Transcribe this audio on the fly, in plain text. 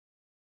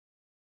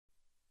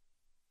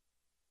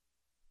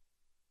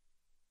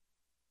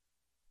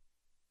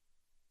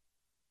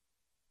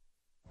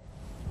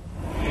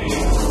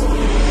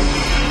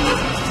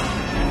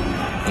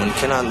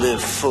cannot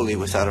live fully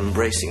without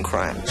embracing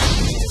crime.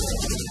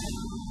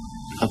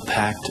 A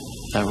pact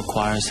that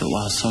requires that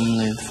while some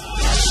live,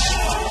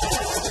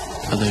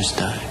 others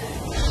die.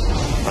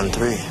 On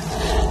 3. 1,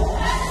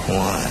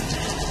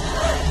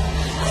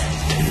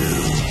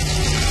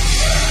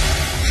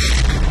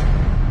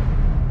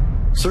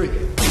 2, 3.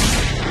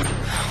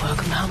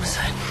 Welcome to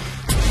homicide.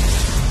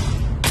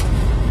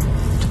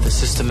 To the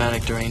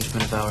systematic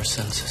derangement of our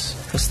senses.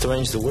 Let's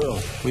derange the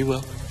world. We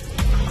will.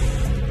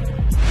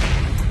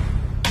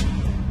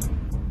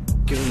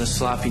 Given the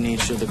sloppy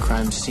nature of the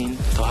crime scene,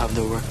 they'll have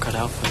their work cut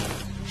out for them.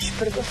 You should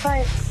put up a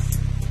fight.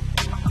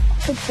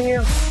 Good for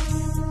you.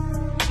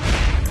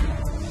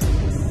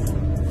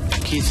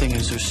 The key thing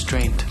is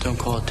restraint. Don't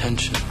call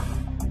attention.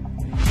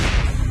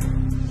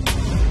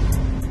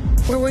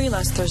 Where were you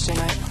last Thursday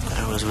night?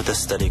 I was with a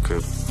study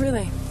group.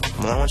 Really?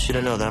 Well, I want you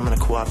to know that I'm going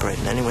to cooperate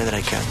in any way that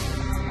I can.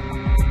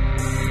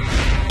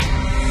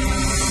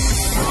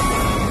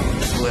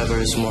 Whoever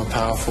is more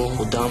powerful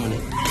will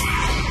dominate.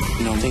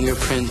 No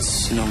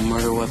fingerprints, no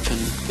murder weapon.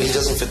 He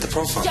doesn't fit the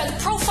profile. Yeah,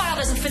 the profile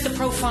doesn't fit the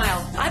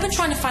profile. I've been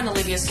trying to find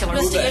Olivia's killer.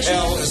 Who the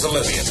hell is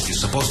Olivia? You're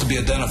supposed to be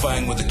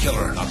identifying with the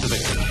killer, not the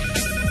victim.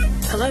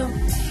 Hello?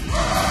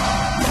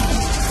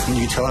 Did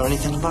you tell her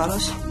anything about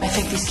us? I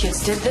think these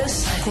kids did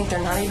this. I think they're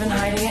not even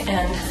hiding it,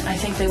 and I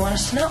think they want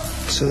us to know.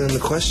 So then the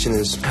question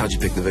is, how'd you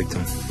pick the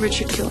victim?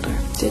 Richard killed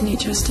her, didn't he,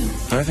 Justin?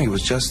 I think it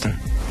was Justin.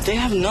 They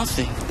have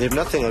nothing. They have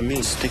nothing on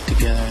me. Stick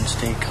together and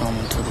stay calm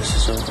until this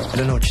is over. I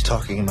don't know what you're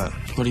talking about.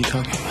 What are you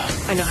talking about?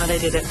 I know how they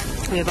did it.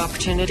 We have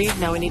opportunity,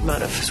 now we need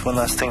motive. Just one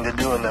last thing to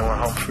do, and then we're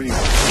home free.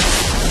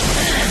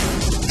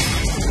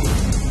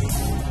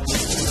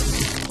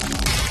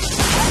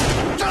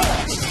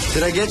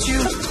 Did I get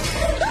you?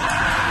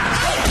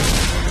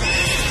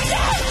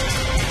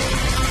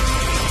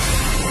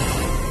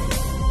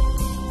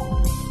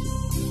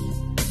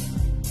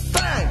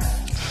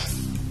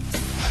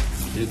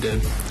 You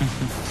did.